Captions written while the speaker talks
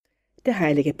der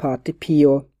heilige Pater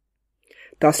Pio.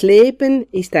 Das Leben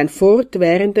ist ein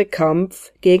fortwährender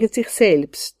Kampf gegen sich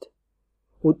selbst,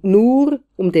 und nur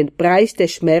um den Preis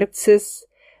des Schmerzes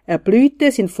erblüht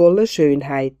es in voller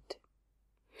Schönheit.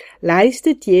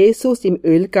 Leistet Jesus im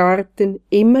Ölgarten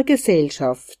immer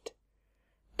Gesellschaft,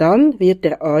 dann wird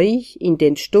er euch in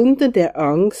den Stunden der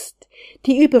Angst,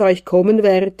 die über euch kommen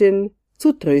werden,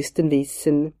 zu trösten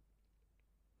wissen.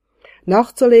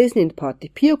 Nachzulesen in Pater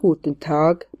Pio Guten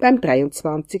Tag beim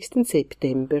 23.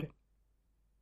 September.